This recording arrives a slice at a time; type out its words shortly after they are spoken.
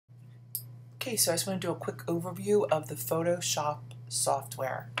Okay, so I just want to do a quick overview of the Photoshop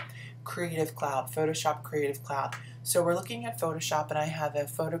software. Creative Cloud, Photoshop Creative Cloud. So we're looking at Photoshop and I have a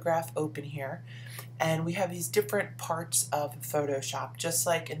photograph open here and we have these different parts of Photoshop. Just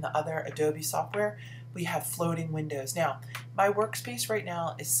like in the other Adobe software, we have floating windows. Now, my workspace right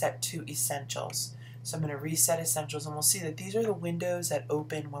now is set to Essentials. So I'm going to reset Essentials and we'll see that these are the windows that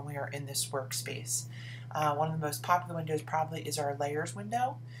open when we are in this workspace. One of the most popular windows probably is our Layers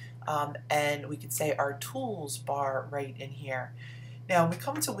window. And we can say our tools bar right in here. Now when we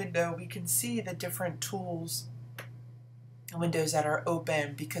come to window, we can see the different tools and windows that are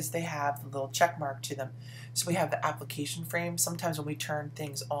open because they have the little check mark to them. So we have the application frame. Sometimes when we turn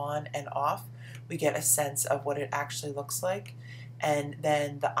things on and off, we get a sense of what it actually looks like. And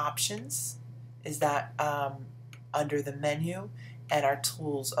then the options is that under the menu, and our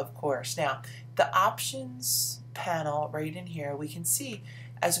tools, of course. Now the options panel right in here, we can see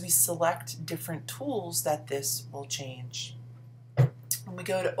as we select different tools that this will change. When we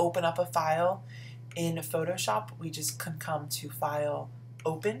go to open up a file in Photoshop, we just can come to File,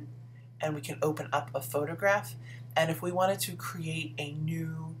 Open, and we can open up a photograph. And if we wanted to create a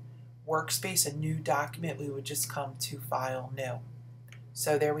new workspace, a new document, we would just come to File, New.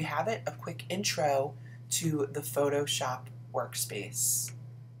 So there we have it, a quick intro to the Photoshop workspace.